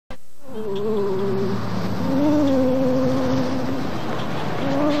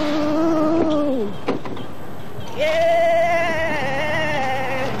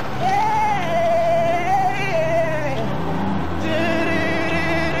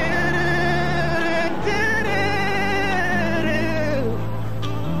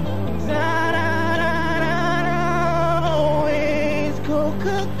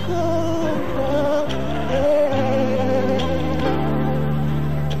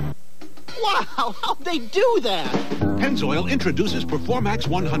Wow, how'd they do that? Pennzoil introduces Performax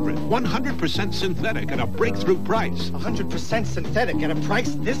 100. 100% synthetic at a breakthrough price. 100% synthetic at a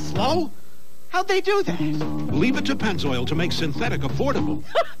price this low? How'd they do that? Leave it to Pennzoil to make synthetic affordable.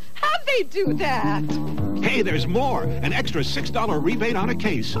 How'd they do that? Hey, there's more. An extra $6 rebate on a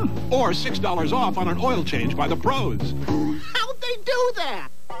case. Or $6 off on an oil change by the pros. How'd they do that?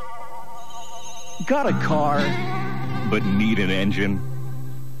 Got a car, but need an engine?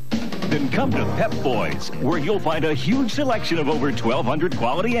 Then come to Pep Boys, where you'll find a huge selection of over 1,200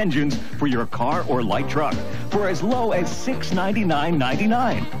 quality engines for your car or light truck for as low as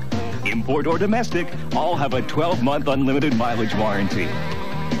 $699.99. Import or domestic, all have a 12-month unlimited mileage warranty.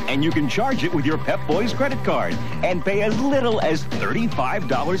 And you can charge it with your Pep Boys credit card and pay as little as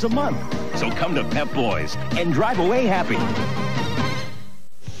 $35 a month. So come to Pep Boys and drive away happy.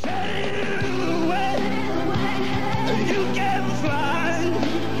 You can fly.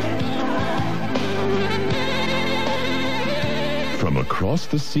 From across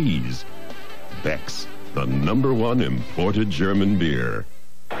the seas, Beck's, the #1 imported German beer.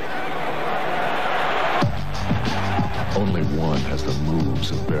 Only one has the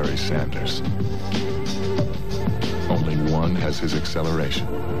moves of Barry Sanders. Only one has his acceleration.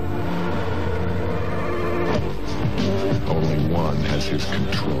 Only one has his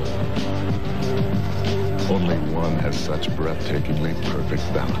control. Only one has such breathtakingly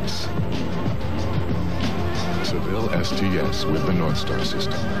perfect balance. Seville STS with the North Star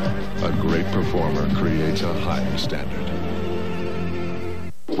system. A great performer creates a higher standard.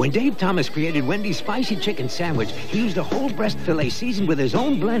 When Dave Thomas created Wendy's spicy chicken sandwich, he used a whole breast fillet seasoned with his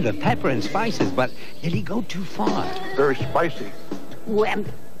own blend of pepper and spices, but did he go too far? Very spicy. Well,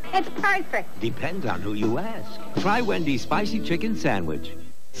 it's perfect. Depends on who you ask. Try Wendy's spicy chicken sandwich.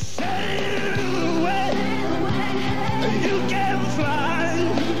 Sail away, you can fly.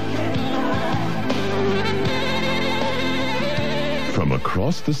 From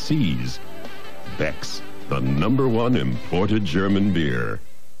across the seas, Beck's, the #1 imported German beer.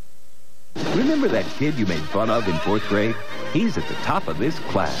 Remember that kid you made fun of in 4th grade? He's at the top of this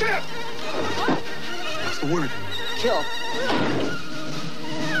class. Shit! What's the word? Kill.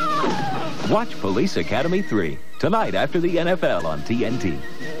 Watch Police Academy 3 tonight after the NFL on TNT.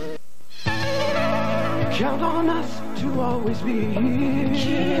 Count on us to always be here.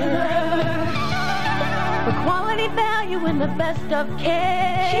 Keeler. For quality, value, and the best of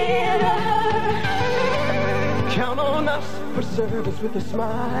care. Keeler. Count on us for service with a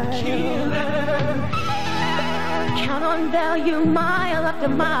smile. Keeler. Count on value, mile after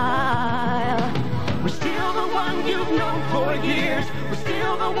mile. We're still the one you've known for years. We're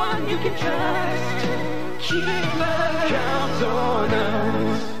still the one you can trust. Keeler. Count on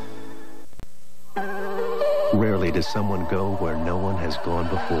us. Rarely does someone go where no one has gone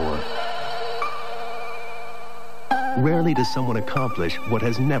before. Rarely does someone accomplish what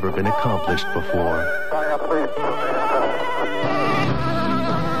has never been accomplished before.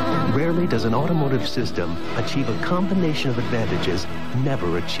 Rarely does an automotive system achieve a combination of advantages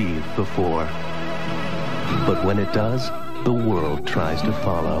never achieved before. But when it does, the world tries to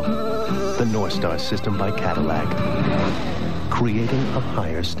follow. The North Star system by Cadillac, creating a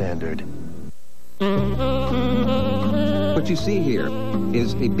higher standard. What you see here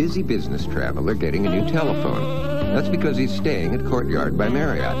is a busy business traveler getting a new telephone. That's because he's staying at Courtyard by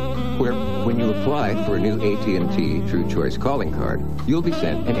Marriott, where when you apply for a new AT&T True Choice calling card, you'll be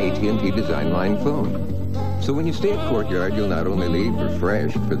sent an AT&T Design Line phone. So when you stay at Courtyard, you'll not only leave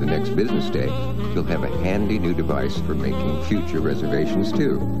refreshed for the next business day, you'll have a handy new device for making future reservations,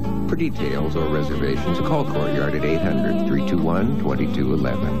 too. For details or reservations, call Courtyard at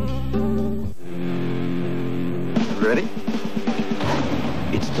 800-321-2211. Ready?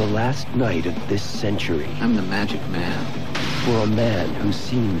 It's the last night of this century. I'm the magic man. For a man who's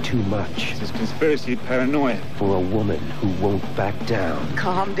seen too much. This is conspiracy paranoia. For a woman who won't back down.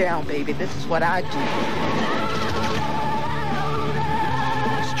 Calm down, baby. This is what I do.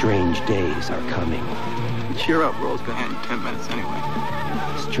 Strange days are coming. Cheer up, Rose. Go ahead in 10 minutes anyway.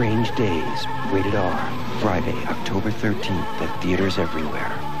 Strange Days, rated R. Friday, October 13th at theaters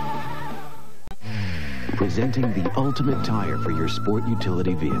everywhere. Presenting the ultimate tire for your sport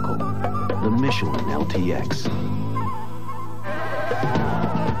utility vehicle, the Michelin LTX.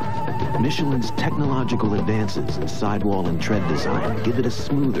 Michelin's technological advances in sidewall and tread design give it a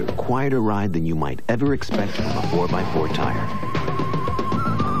smoother, quieter ride than you might ever expect from a 4x4 tire.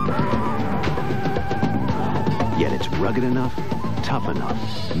 Yet it's rugged enough, tough enough,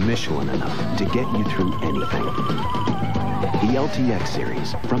 Michelin enough to get you through anything. The LTX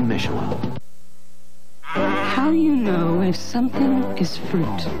series from Michelin. How do you know if something is fruit?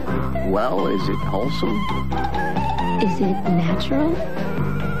 Well, is it wholesome? Is it natural?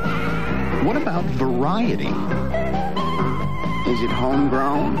 What about variety? Is it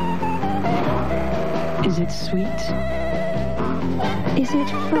homegrown? Is it sweet? Is it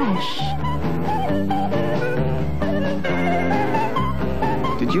fresh?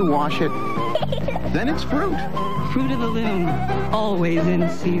 Did you wash it? Then it's fruit. Fruit of the Loom, always in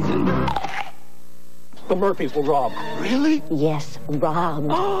season. The Murphys were robbed. Really? Yes, robbed.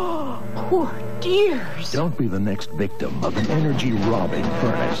 Oh, poor dears. Don't be the next victim of an energy-robbing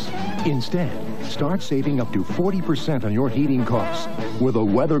furnace. Instead, start saving up to 40% on your heating costs with a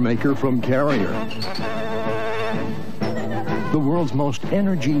Weathermaker from Carrier. The world's most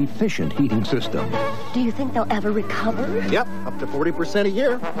energy-efficient heating system. Do you think they'll ever recover? Yep, up to 40% a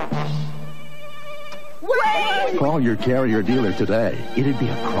year. Wait! Call your Carrier dealer today. It'd be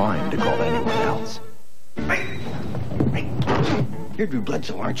a crime to call anyone else. You're Drew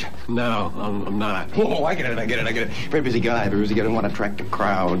Bledsoe, aren't you? No, I'm not. Oh, I get it. Very busy guy. Doesn't want to attract a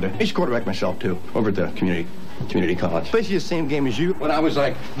crowd. I used to quarterback myself, too, over at the community college. Basically the same game as you. When I was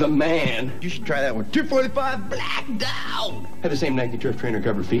like the man. You should try that one. 245, black down. Had the same Nike turf trainer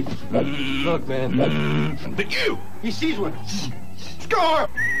covered feet. Look, man. But you! He sees one. Score!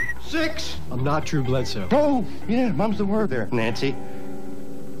 6. I'm not Drew Bledsoe. Oh, yeah, mom's the word there. Nancy.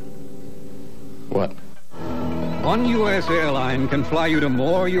 What? One U.S. airline can fly you to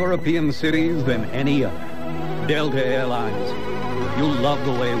more European cities than any other. Delta Airlines. You'll love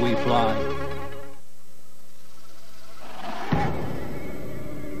the way we fly.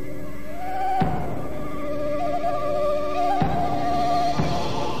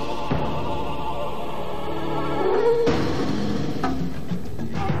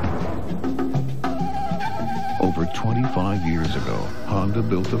 Over 25 years ago, Honda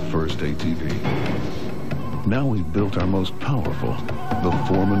built the first ATV. Now we've built our most powerful, the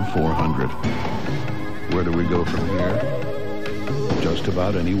Foreman 400. Where do we go from here? Just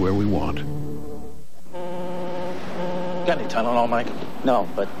about anywhere we want. Got any Tylenol, Mike? No,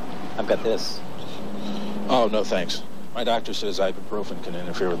 but I've got this. Oh, no thanks. My doctor says ibuprofen can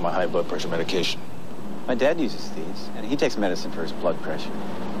interfere with my high blood pressure medication. My dad uses these, and he takes medicine for his blood pressure.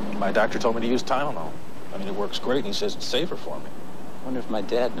 My doctor told me to use Tylenol. I mean, it works great, and he says it's safer for me. I wonder if my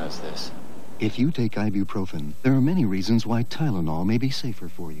dad knows this. If you take ibuprofen, there are many reasons why Tylenol may be safer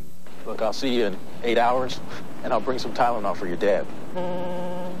for you. Look, I'll see you in 8 hours, and I'll bring some Tylenol for your dad.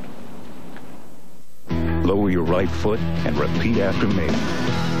 Lower your right foot and repeat after me.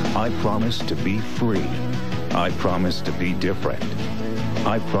 I promise to be free. I promise to be different.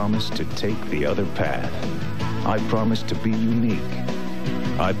 I promise to take the other path. I promise to be unique.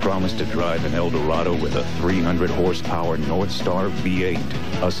 I promise to drive an El Dorado with a 300-horsepower Northstar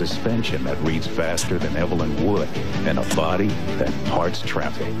V8, a suspension that reads faster than Evelyn Wood, and a body that parts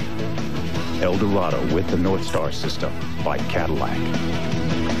traffic. El Dorado with the Northstar system by Cadillac.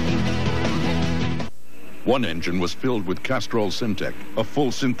 One engine was filled with Castrol Syntec, a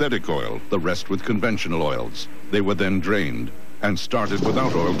full synthetic oil, the rest with conventional oils. They were then drained and started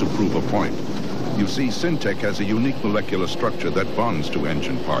without oil to prove a point. You see, Syntec has a unique molecular structure that bonds to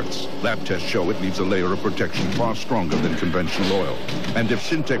engine parts. Lab tests show it leaves a layer of protection far stronger than conventional oil. And if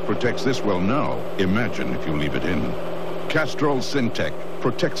Syntec protects this well now, imagine if you leave it in. Castrol Syntec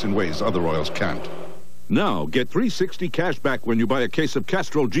protects in ways other oils can't. Now, get $360 cash back when you buy a case of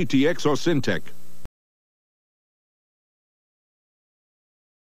Castrol GTX or Syntec.